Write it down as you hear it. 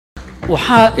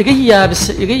waxaa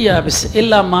iga yaabis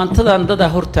ilaa maantadan dada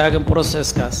hortaagan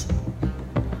processkaas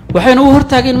waxayna u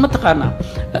hortaageen ma taqaanaa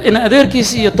in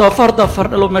adeerkiisa iyo doofaar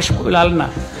dhalo meesha ku ilaalina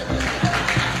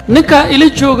ninka ila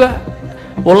jooga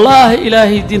wallaahi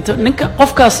ilaahi diinta ninka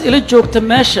qofkaas ila joogta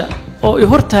meesha oo i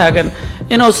hortaagan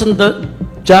inoosan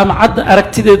jaamacadda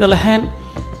aragtideeda lahayn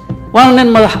waana nin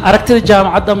madax aragtida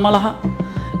jaamacadda ma laha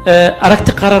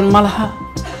aragti qaran ma laha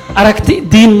aragti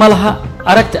diin ma laha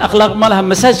aragti akhlaaq ma laha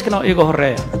masaajidkana oo iga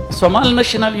horeeya Somali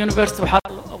National University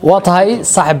waa tahay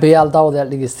saaxiibayaal daawadayaal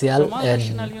dhegeystayaal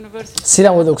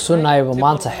sidaan wada ogsoonahay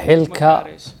maanta xilka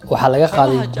waxa laga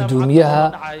qaaday gudoomiyaha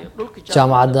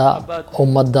Jamacada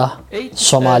Ummadda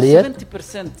Soomaaliyeed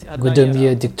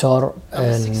Gudoomiyaha Dr.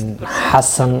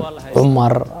 Xasan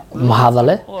Cumar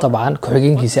Mahadale طبعا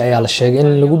ku-xigeenkiisa ayaa la sheegay in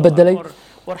lagu bedelay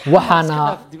waxaana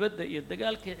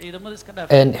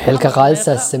xilka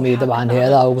qaadistaas sameeyay dabcan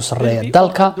hay'adaha ugu sareeya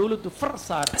dalka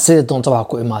sida doonta waxa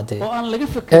ku imaadeen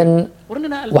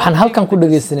waxaan halkan ku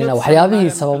dhageysanaynaa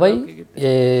waxyaabihii sababay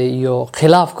iyo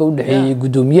khilaafka u dhaxeeyay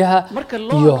gudoomiyaha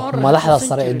iyo madaxda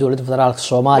sare ee dowladda federaalka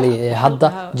Soomaaliya ee hadda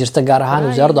jirta gaar ahaan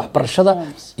wasaaradda waxbarashada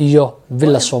iyo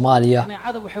villa Soomaaliya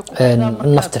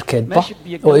naftirkeedba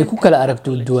oo ay ku kala aragto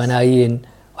duwanaayeen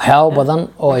waxyaabo badan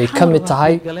oo ay ka mid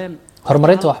tahay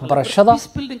horumarinta waxbarashada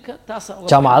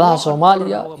jaamacadaha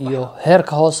Soomaaliya iyo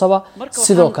heerka hoosaba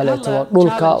sidoo kale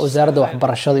dhulka wasaaradda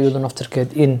waxbarashada iyo naftirkeed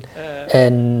in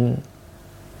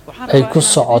ay ku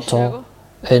socoto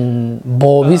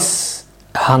boobis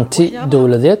hanti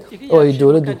dawladeed oo ay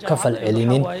dawladdu ka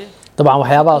falcelinin طبعا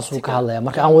waxyaabahaas uu ka hadlaya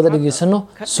marka aan wada dhageysano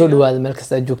soo dhawaada meel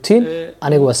kasta aad joogtiin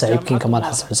aniga waa saaxiibkiin Kamal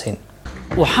Xasan Xuseen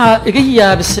waxaa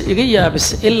iga yaabis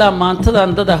ilaa maantadan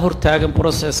dada hortaagan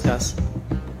processkaas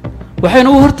waxayna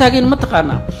u hortaageen ma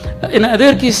taqaanaa in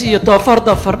adeerkiisa iyo doofaar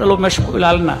dhalo meesha ku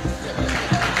ilaalina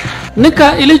ninka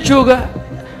ila jooga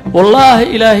wallaahi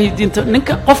ilaahi diinta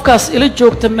ninka qofkaas ila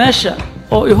joogta meesha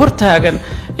oo i hortaagan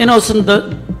inoosan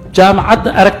jaamacadda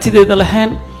aragtideeda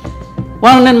lahayn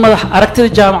waana nin madax aragtida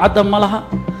jaamacadda ma laha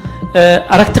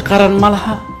aragti qaran ma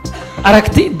laha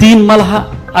aragti diin ma laha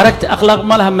aragti akhlaaq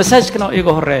ma laha masaajidkana oo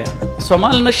iga horeeya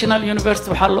Somali National University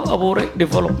waxaa loo abuuray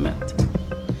development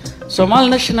Somali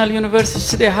National University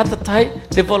sidee hadda tahay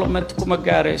development kuma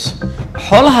gaarayso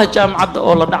xoolaha jaamacadda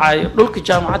oo la dhacayo dhulka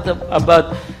jaamacadda about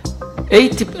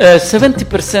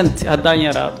 70% haddaan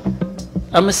yaraado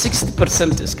ama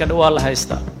 60% iska dhawaa la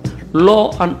haystaa law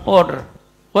and order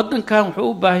wadankan wuxuu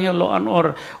u baahan yahay law and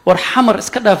order war xamar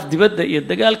iska dhaaf dibadda iyo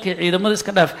dagaalka ciidamada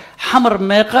iska dhaaf xamar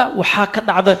meeqa waxaa ka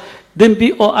dhacda dambi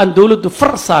oo aan dawladdu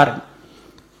far saarin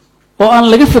oo aan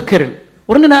laga fakirin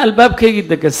warnina albaabkayga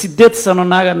degan 8 sano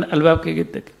naagan albaabkayga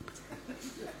degan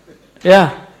ya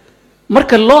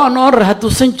marka law and order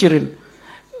haduusan jirin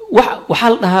waxa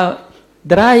la dhahaa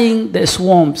drying the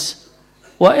swarms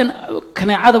waa in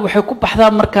kaneecada waxay ku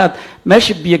baxdaa markaad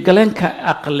meesha biyo galeenka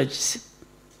aqalajisid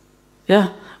ya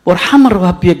war xamar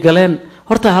waa biyo galeen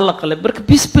horta hal qalay marka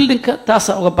peace buildingka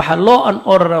taasa uga baxa law and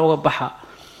order uga baxa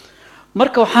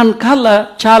marka waxaan ka hadlaa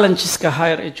challengeska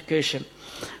higher education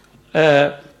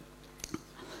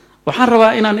waxaan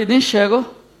rabaa inaan idin sheego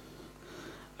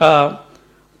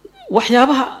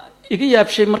waxyaabaha iga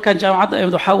yaabshay markaan jaamacadda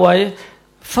imid waxa waaye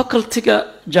facultyga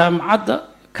jaamacadda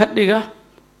ka dhiga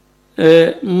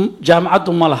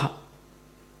jaamacaddu ma laha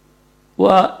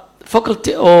waa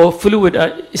faculty oo fluid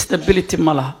stability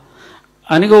ma laha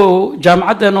anigoo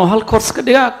jaamacaddeena oo hal course ka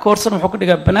dhiga coursena wuxuu ka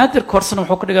dhigaa Banaadir coursena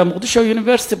wuxuu ka dhigaa Muqdisho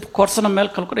University coursena meel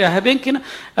kale ka dhigaa habeenkiina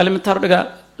elementary dhigaa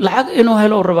lacag inuu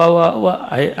helo rabaa waa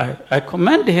I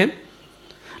commend him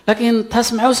laakiin taas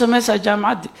maxay u sameeysaa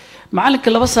jaamacaddi macalinka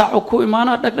 2 saac oo ku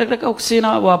imaana dhag oo siina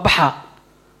waa baxa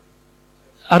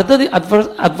ardadii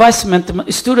advisement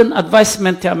student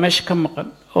advisement ya meesha ka maqan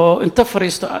oo inta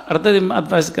fariisto ardadii ma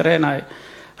advice gareenayo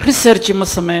research ma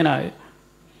sameeynayo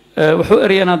wuxuu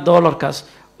eriyana dollarkaas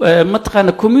ma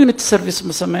taqaana community service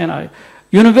ma sameeynayo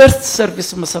university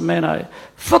service ma sameeynayo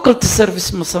faculty service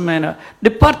ma sameeynayo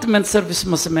department service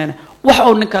ma sameeynayo wax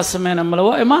oo ninkaas sameeyna ma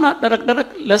waa imaana dharag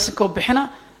lesson ko bixina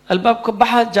albaabka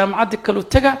baxa jaamacadda kale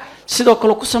taga sidoo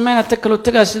kale ku sameeyna ta kale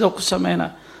taga sidoo ku sameeyna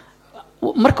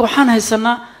marka waxaan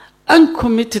haysanaa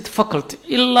uncommitted faculty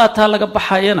illa taa laga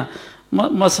baxayana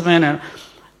ma sameeyna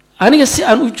aniga si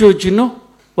aan u joojino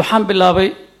waxaan bilaabay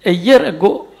a year ago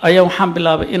ayaa waxaan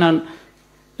bilaabay inaan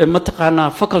ma taqaanaa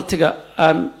facultyga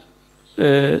aan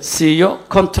siiyo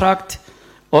contract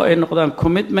oo ay noqdaan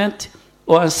commitment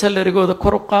oo aan salarygooda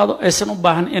kor u qaado aysan u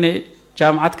baahan inay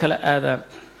jaamacad kale aadaan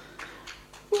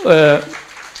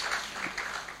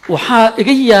waxaa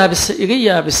iga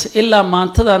yaabis ilaa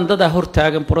maantadan dada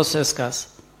hortaagan processkaas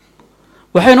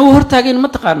waxayna u hortaageen ma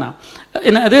taqaanaa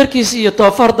in adeerkiisa iyo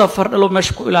toofarda fardhalo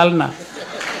meesha ku ilaalinaa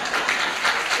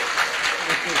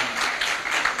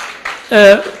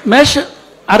meesha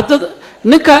ardada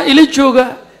ninka ila jooga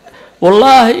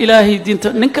wallaahi ilaahay diinta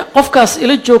ninka qofkaas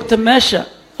ila joogta meesha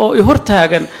oo i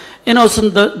hortaagan inuusan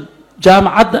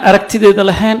jaamacadda aragtideeda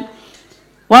lahayn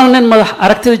waana nin madax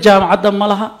aragtida jaamacadda ma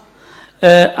laha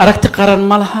aragti qaran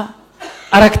ma laha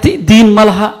aragti diin ma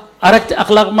laha aragti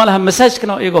akhlaaq ma laha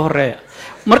masaajkana waa iga horeeya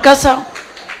markaasaa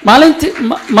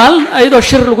maalin ayadoo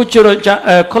shir lagu jiro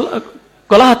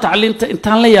golaha tacliinta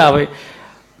intaan la yaabay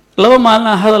laba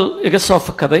maalina hadal iga soo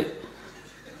fakaday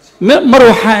mar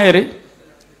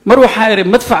waxaan iri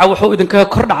madfaca wuxuu idinkaga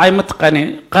kor dhacay ma taqaani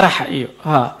qaraxa iyo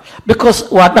because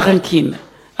waa dhaqankiina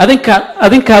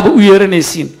adinkaaba u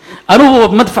yeeranaysiin anugu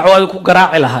madfac waa idinku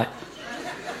garaaci lahaa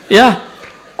ya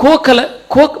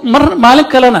kuwa maalin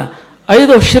kalena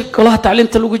ayadoo shir golaha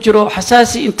tacliinta lagu jiro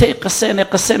xasaasi intay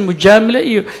qaseen mujaamile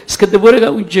iyo iska dabwareega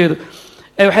u jeedo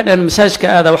waxay dhaheen masaajka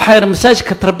aada waxaa yidhi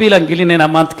masaajka tarbiilaan gelinaynaa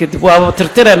maanta kadib waaba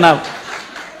tirtireynaa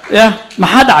ya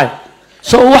maxaa dhacay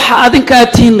soo waxa adinkaa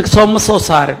tihiin soo ma soo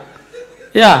saarin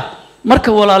ya marka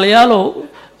walaalayaalow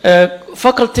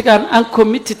facultygan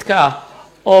uncommittedka ah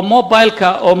oo mobileka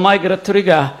oo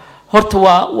migratoryga ah horta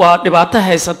waa dhibaato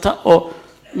haysata oo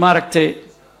maaragtay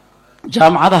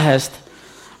jaamacada haysta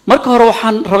marka hore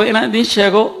waxaan rabay inaan idiin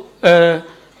sheego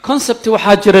concept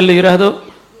waxaa jira la yiraahdo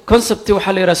concept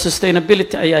waxaa la yiraahdaa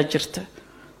sustainability ayaa jirta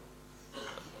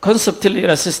concept la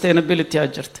yiraahdo sustainability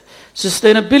ayaa jirta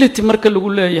sustainability marka lagu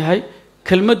leeyahay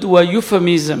kelmadu waa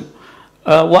euphemism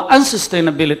waa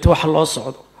unsustainability waxa loo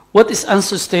socdo what is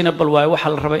unsustainable waay waxa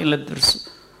la rabaa in la dirso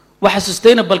waxa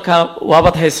sustainable ka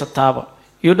waabad haysataaba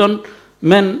you don't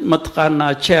men matqaana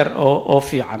chair oo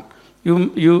fiican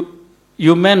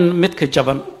you men midka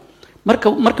jaban marka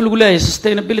lagu leeyahay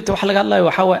sustainability waxa laga hadlayo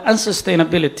waxa waa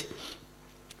unsustainability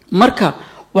marka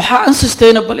waxa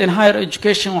unsustainable in higher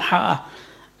education waxa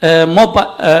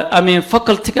I mean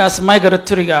facultygaas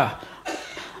migratoryga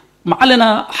macallina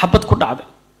xabad ku dhacday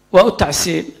waa u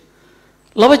tacsiyeen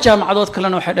laba jaamacadood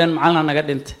kalena waxay dhaheen macallina naga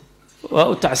dhintay waa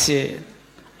u tacsiyeen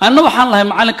anna waxaan lahay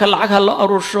macallinka lacag ha la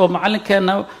aruursho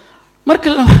macallinkeena marka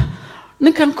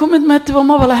ninkan commitmentiba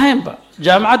maba lahaynba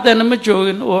jaamacaddeena ma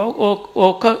joogin oo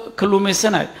ka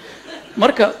kaluumaysanayo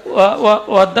marka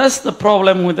that's the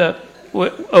problem with the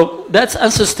that's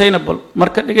unsustainable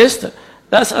marka dhegeysta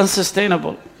that's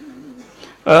unsustainable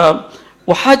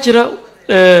waxaa jira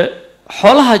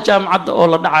xoolaha jaamacadda oo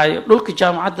la dhacayo dhulka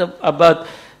jaamacadda about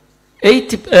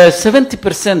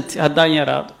 70% haddaan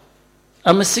yaraado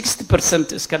ama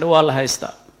 60% iska waa la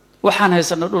haystaa waxaan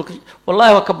haysanaa dhulka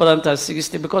wallahi waa ka badan tahay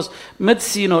 60 because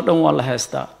medicine oo dhan waa la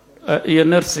haystaa iyo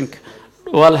nursing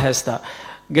waa la haystaa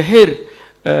gaheer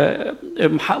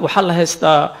waxaa la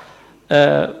haystaa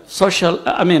social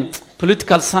I mean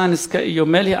political science ka iyo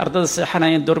meelihii ardada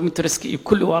seexanayeen dormitorieska iyo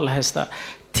kulli waa la haystaa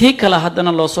tii kale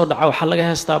haddana loo soo dhaca waxaa laga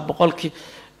haystaa boqolkii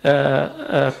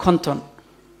konton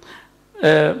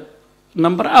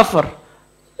number 4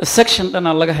 section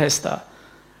dhana laga haystaa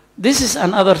this is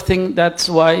another thing that's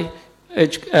why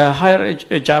higher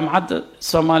jaamacadda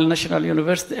Somali National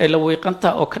University ay la weeqanta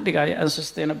oo ka dhigaya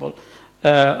unsustainable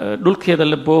dhulkeeda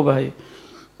la boobayo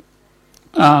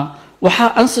waxa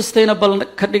unsustainable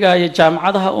ka dhigaya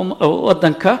jaamacadaha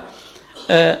wadanka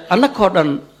annakoo dhan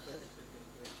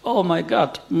oh my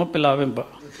god ma bilaabinba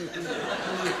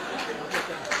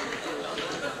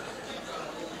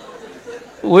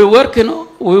we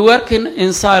working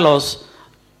in silos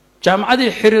jaamacadii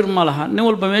xiriir ma laha nin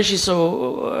walba meeshiisa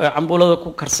cambuulada ku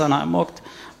karsanaa moogta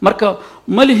marka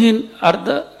ma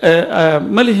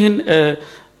lihin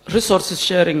resources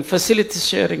sharing facilities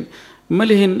sharing ma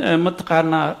lihin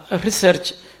mataqaanaa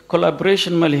research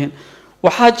collaboration ma lihin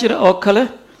waxaa jira oo kale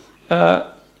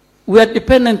we are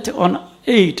dependent on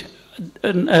aid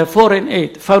foreign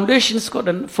aid foundations ko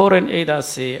dhan foreign aid aa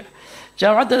siiya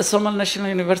jaamacadda Somali National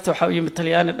University waxaa u yimid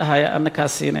talyaani dhahaya annakaa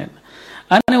siinayna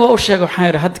أنا وأشياء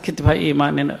حير هاد كتب هاي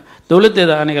إيماننا دولة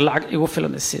ده أنا قلعك يقول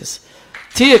فلان السياسة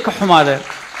تيك حمادة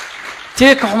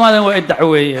وعد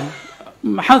دعوية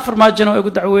محمد فرماجنا وعد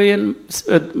دعوية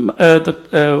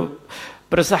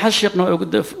برسالة حشيقنا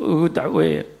وعد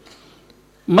دعوية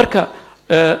مركا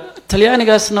تلياني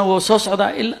قاسنا وصوص عدا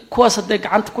إلا كواس ديك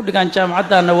عند كل جان جامعة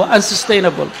دانا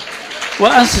وانسستينبل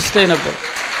وانسستينبل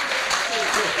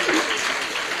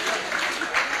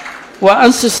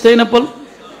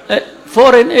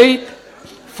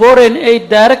foreign aid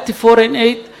direct foreign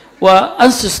aid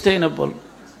unsustainable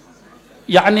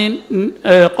يعني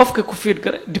قفك كفيد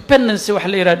dependency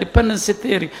وحلا يرا dependency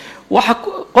theory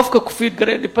قفك كفيد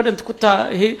dependent كتا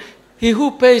he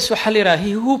who pays وحلا يرا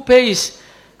he who pays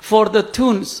for the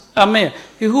tunes. I mean,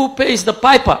 who pays the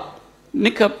piper?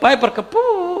 Nika piper ka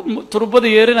turubada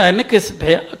yeerinaya ninka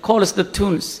bixiya calls the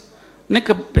tunes.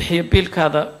 Ninka bixiya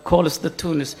biilkaada calls the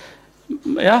tunes.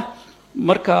 Yeah,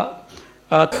 marka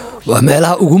waa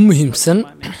meelaha ugu muhiimsan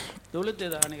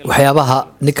waxyaabaha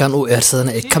ninkan uu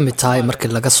eersadana ay ka mid tahay markii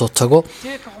laga soo tago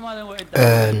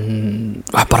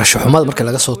waxbarasho xumada markii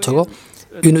laga soo tago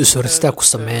inuu is-horistaag ku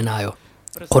sameynayo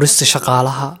qorista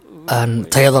shaqaalaha aan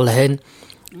tayada lahayn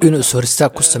inuu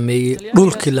is-horistaag ku sameeyey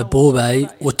dhulkii la boobayay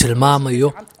uu tilmaamayo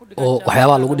oo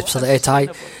waxyaabaha lagu dhibsaday ay tahay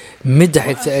midda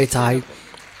xigta ay tahay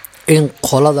in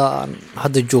qolada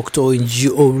hadda joogto oo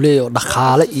NGO leh oo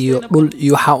dhaqaale iyo dhul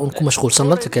iyo waxa uu ku mashquulsan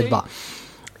markeedba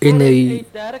inay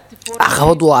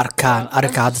caqabad u arkaan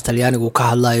arrinka hadda Talyaanigu ka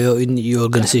hadlayo in iyo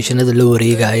organisationada la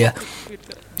wareegaya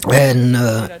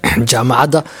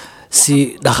jamacada si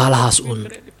dhaqaalahaas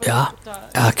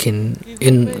laakiin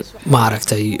in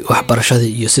maaragtay waxbarashada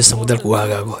iyo system dalka uu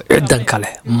hagaago ciidan kale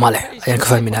ma leh ayaan ka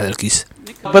fahmin hadalkiisa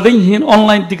badan yihiin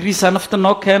online degrees nafta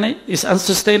noo keenay is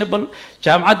unsustainable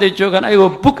jamacada ay joogan ayagoo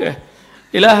book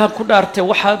ilaaha ku dhaartay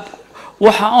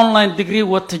waxa online degree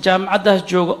wata jamacadaas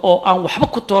jooga oo aan waxba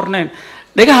ku toornayn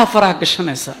dhigaha faraha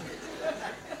gashanaysa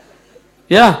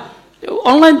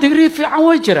online degree fiican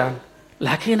way jiraan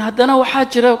laakiin haddana waxaa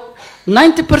jira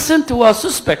 90% waa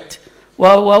suspect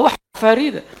waa wax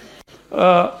fariida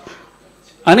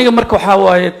aniga marka waxa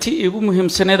waaye tii ugu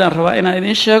muhiimsaneed aan rabaa inaan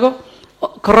idin sheego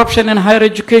corruption in higher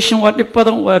education waa dhib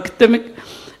badan waa academic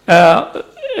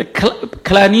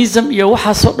clanism iyo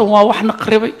waxaasoo dhan waa wax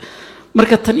naqribay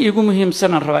marka tan ugu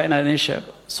muhiimsan aan rabaa inaan idin sheego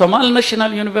Somali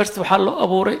National University waxaa loo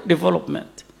abuuray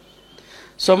development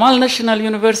Somali National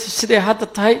University sidee hadda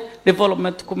tahay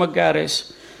development kuma gaarayso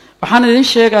waxaan idin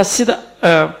sheegaa sida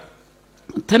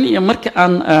tan iyo marka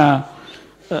aan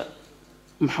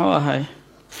muxuu ahay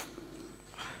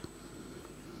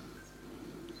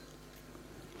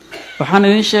waxaan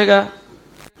idin sheegaa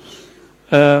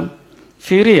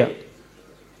fiiriya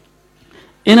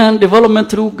inaan development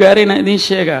lagu gaaray inaan idin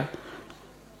sheegaa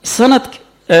sanadka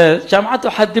jaamacadda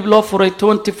waxaa dib loo furay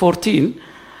 2014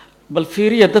 bal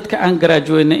fiiriya dadka aan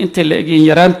graduate inta la egin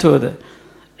yaraantooda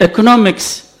economics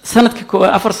sanadka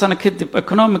 4 sano kadib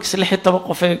economics 16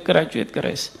 qof ay graduate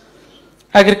gareys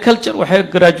agriculture waxay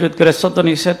graduate gareys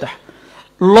 33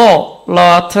 law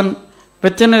 20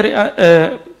 veterinary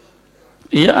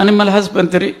iyo animal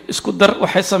husbandry isku dar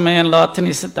waxay sameeyeen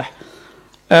 23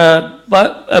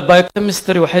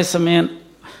 biochemistry waxay sameeyeen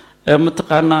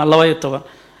mataqaanaa 12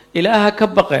 ilaaha ka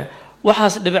baqe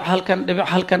waxaas dhibic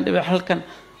halkan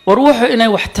war wuxuu inay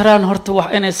wax taraan horta wax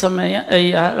inay sameeyaan ay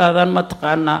aadaan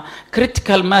mataqaanaa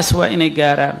critical mass waa inay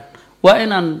gaaraan waa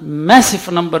inaan massive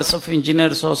numbers of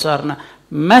engineers soo saarna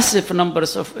massive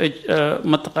numbers of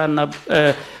mataqaanaa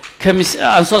chemists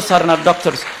aan soo saarna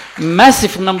doctors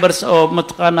massive numbers of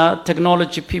mataqaanaa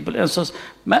technology people and so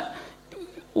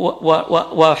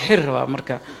waa xirra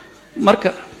marka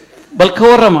bal ka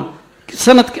warama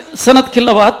sanadkii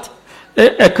labaad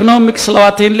economics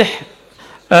 26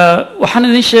 waxaan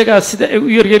idin sheegaa sida ay u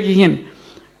yar yihiin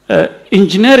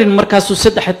engineering markaasuu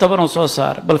 13 oo soo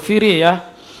saaray bal fiiriya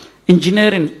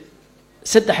engineering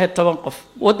 13 qof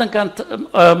wadankan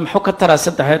muxuu ka taraa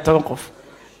 13 qof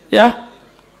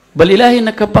bal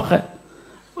ilaahayna ka baqa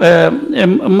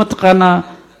mataqaanaa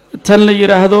tan la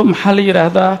yiraahdo maxaa la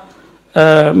yiraahdaa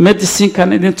medicine kan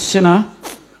idin tusinaa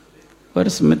what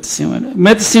is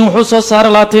medicine wuxuu soo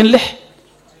saaray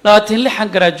 26 aan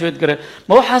graduate garay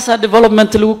ma waxaas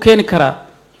development lagu keeni karaa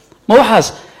ma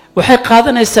waxay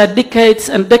qaadanaysaa decades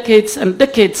and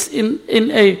decades in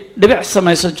ay dhibic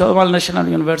samayso Somali National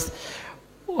University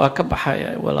waa ka baxaya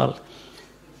walaal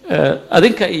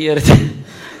adinka iyarta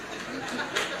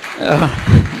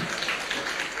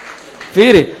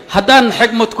fiiri haddaan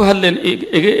xigmad ku hadleen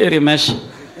iga eri meesha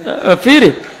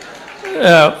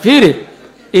fiiri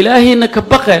ilaahayna ka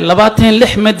baqay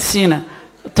 26 medicine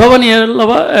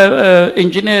 12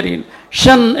 engineering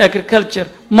 5 agriculture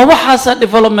ma waxaasa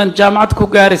development jaamacad ku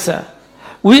gaaraysa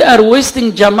we are wasting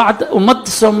jaamacad ummadda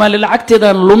Soomaali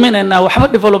lacagteedaan luminayna waxba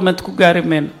development ku gaari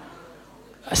meen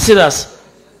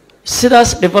sidaas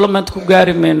development ku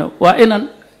gaari meen waa inaan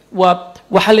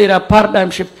waxa la yiraahdaa paradigm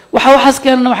shift waxaas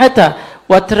keenana waxay tahay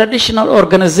waa traditional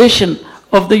organization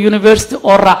of the university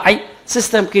oo raacay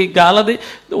systemkii gaaladii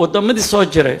wadamadii soo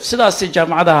jiray sidaas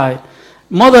jaamacadaha ahayd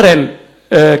modern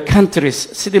countries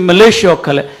sidii Malaysia oo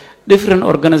kale different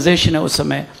organization oo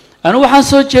sameeyay anu waxaan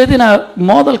soo jeedinaa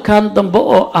modelkan dambe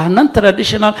oo ah non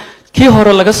traditional kii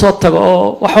hore laga soo tago oo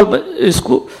wax walba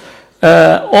isku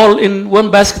all in one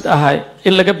basket ahay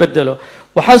in laga bedelo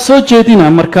waxaan soo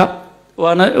jeedinaa marka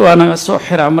waana soo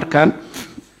xiraa markaan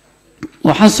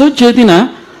waxaan soo jeedinaa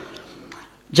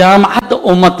jaamacadda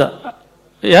ummadda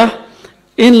ya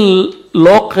in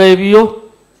loo qaybiyo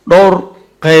dhowr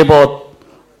qaybood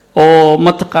oo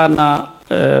mataqaanaa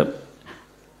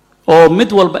oo mid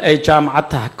walba ay jaamacad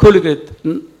tahay kulligeed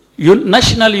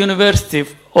national university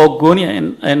oo gooniya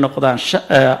ay noqdaan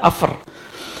afar.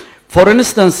 For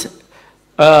instance,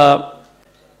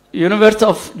 University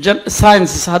of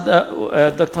Sciences hadda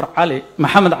Dr.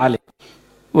 Mohammed Ali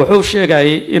wuxuu sheegay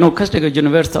inuu ka dhigo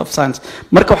University of Science.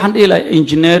 Marka waxaan dhihi lahaa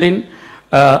engineering,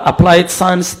 applied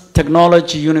science,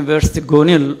 technology university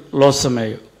gooni loo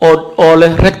sameeyo oo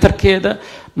leh rectorkeeda,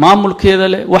 maamulkeeda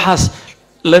leh, waxaas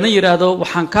lana yiraahdo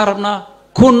waxaan ka rabnaa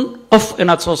 1,000 qof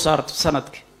inaad soo saarto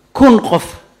sanadkii. 1,000 qof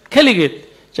kaligeed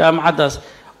jaamacadaas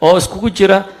oo iskugu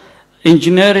jira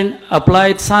engineering,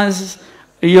 applied sciences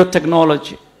iyo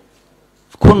technology.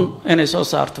 1,000 inay soo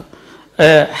saarto.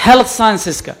 Health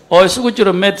scienceska oo isugu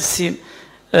jiro medicine,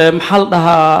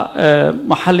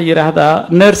 maxaa la yiraahdaa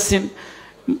nursing,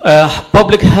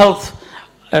 public health,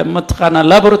 mataqaanaa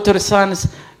laboratory science,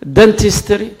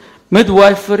 dentistry,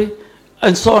 midwifery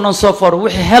and so on and so forth.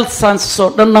 Wixii health sciences oo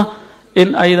dhanna in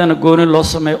ayadana gooni loo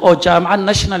sameeyo oo jaamacad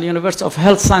National University of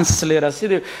Health Sciences la yiraahdo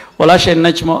sidii walaashay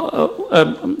najmo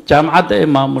jaamacadda ay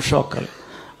maamusho kale.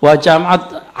 waa jaamacad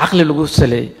caqli lagu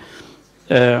saleeyay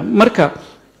marka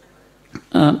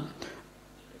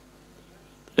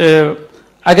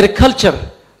agriculture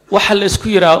waxa la isku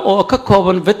yiraa oo ka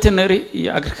kooban veterinary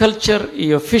iyo agriculture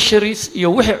iyo fisheries iyo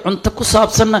wixii cunto ku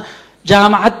saabsan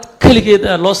jaamacad kaligeed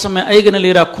loo sameeyay ayagana la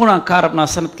yiraa kunaan ka rabnaa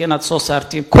sanadka inaad soo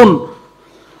saartiin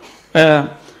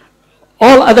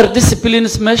all other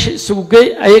disciplines meesha isugu geey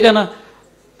ayagana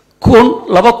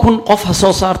 2,000 qof ha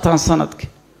soo saartaan sanadkii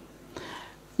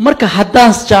marka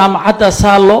haddaan jaamacadda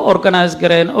saa loo organize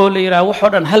gareyn oo la yiraa wax oo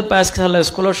dhan hal basket la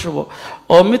iskula shubo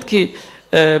oo midkii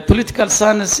political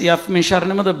science iyo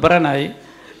afminshaarnimada baranayay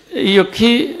iyo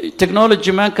kii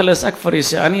technology manka la ag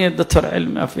fariisay aniga doctor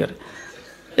cilmi afyar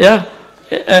ya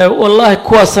wallahi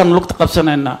kuwaasaan lugta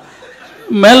qabsanaynaa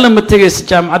meelna ma tegaysa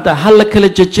jaamacadda hal la kala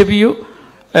jajabiyo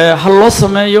hal loo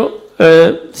sameeyo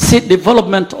si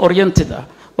development oriented ah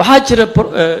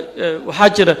waxaa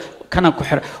jira kana ku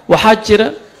xira waxaa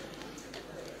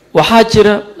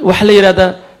jira wax la yiraahdo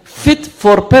fit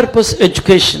for purpose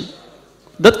education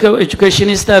dadka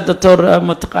educationista doctor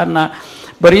mataqaana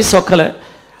bariiso kale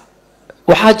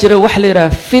waxaa jira wax la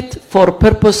yiraahdo fit for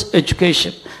purpose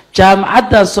education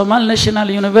jaamacadda Somali National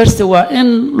University waa in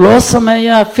loo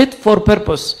sameeyaa fit for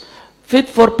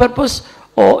purpose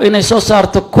oo inay soo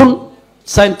saarto 1,000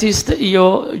 scientist iyo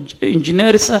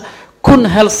engineers 1,000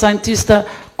 health scientist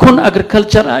 1,000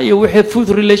 agriculture iyo wixii food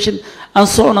relation and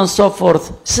so on and so forth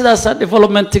sidaas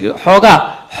development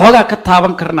xoogaa ka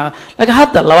taaban karnaa laakiin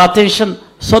hadda 25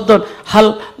 30 hal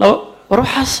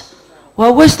ruuxaas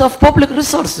waa waste of public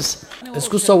resources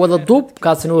isku soo wada duub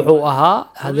kaasina wuxuu ahaa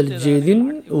hadal jeedin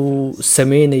uu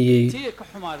sameynayay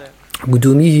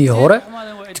gudoomiyihii hore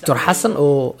Dr. Xasan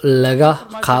oo laga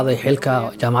qaaday xilka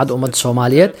Jamacada Ummadda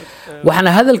Soomaaliyeed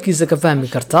waxaana hadalkiisa ka fahmi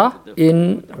kartaa in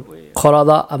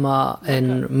qolada ama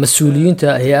mas'uuliyiinta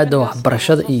hay'adda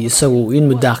waxbarashada iyo isagu in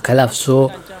muddo khilaaf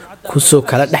soo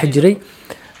kala dhex jiray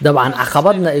dabcan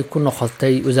caqabadna ay ku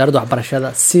noqotay wasaaradda waxbarashada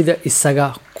sida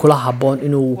isaga kula haboon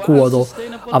inuu ku wado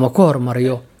ama ku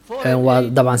hormariyo waa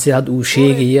dabcan sida had uu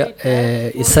sheegaya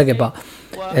isagaba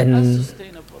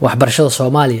waxbarashada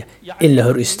Soomaaliya in la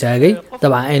hor istaagay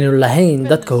dabcan aynu lahayn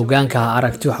dadka hoggaanka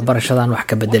aragti waxbarashadan wax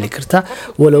ka bedeli karta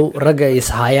walow ragga ay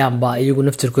ishayaan ba iyagu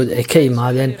naftirkooda ay ka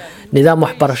imaadeen nidaam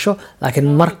waxbarasho laakiin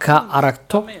marka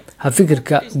aragto ha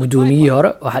fikirka gudoomiyihii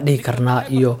hore waxa dhihi karnaa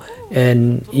iyo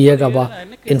iyagaba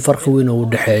in farqi weyn u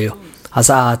dhaxeeyo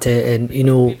hase ahaatee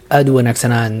inuu aad u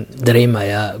wanaagsanaan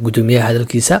dareemaya gudoomiyaha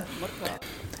hadalkiisa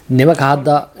nimanka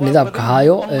hadda nidaamka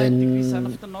hayo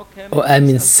oo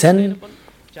aaminsan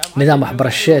nidaam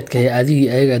waxbarasheedka hay'adihii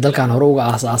ayaga dalkan hore uga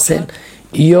aasaaseen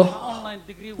iyo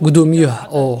gudoomiyaha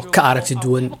oo ka aragti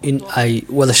duwan in ay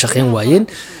wada shaqeyn waayeen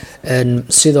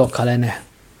sidoo kalena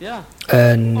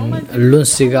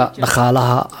lunsiga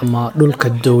dhaqaalaha ama dhulka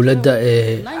dawladda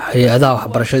ee hay'adaha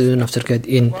waxbarashada naftirkeed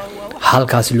in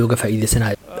halkaas looga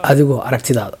faa'iideysanayo adigoo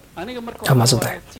aragtidaada ama saddex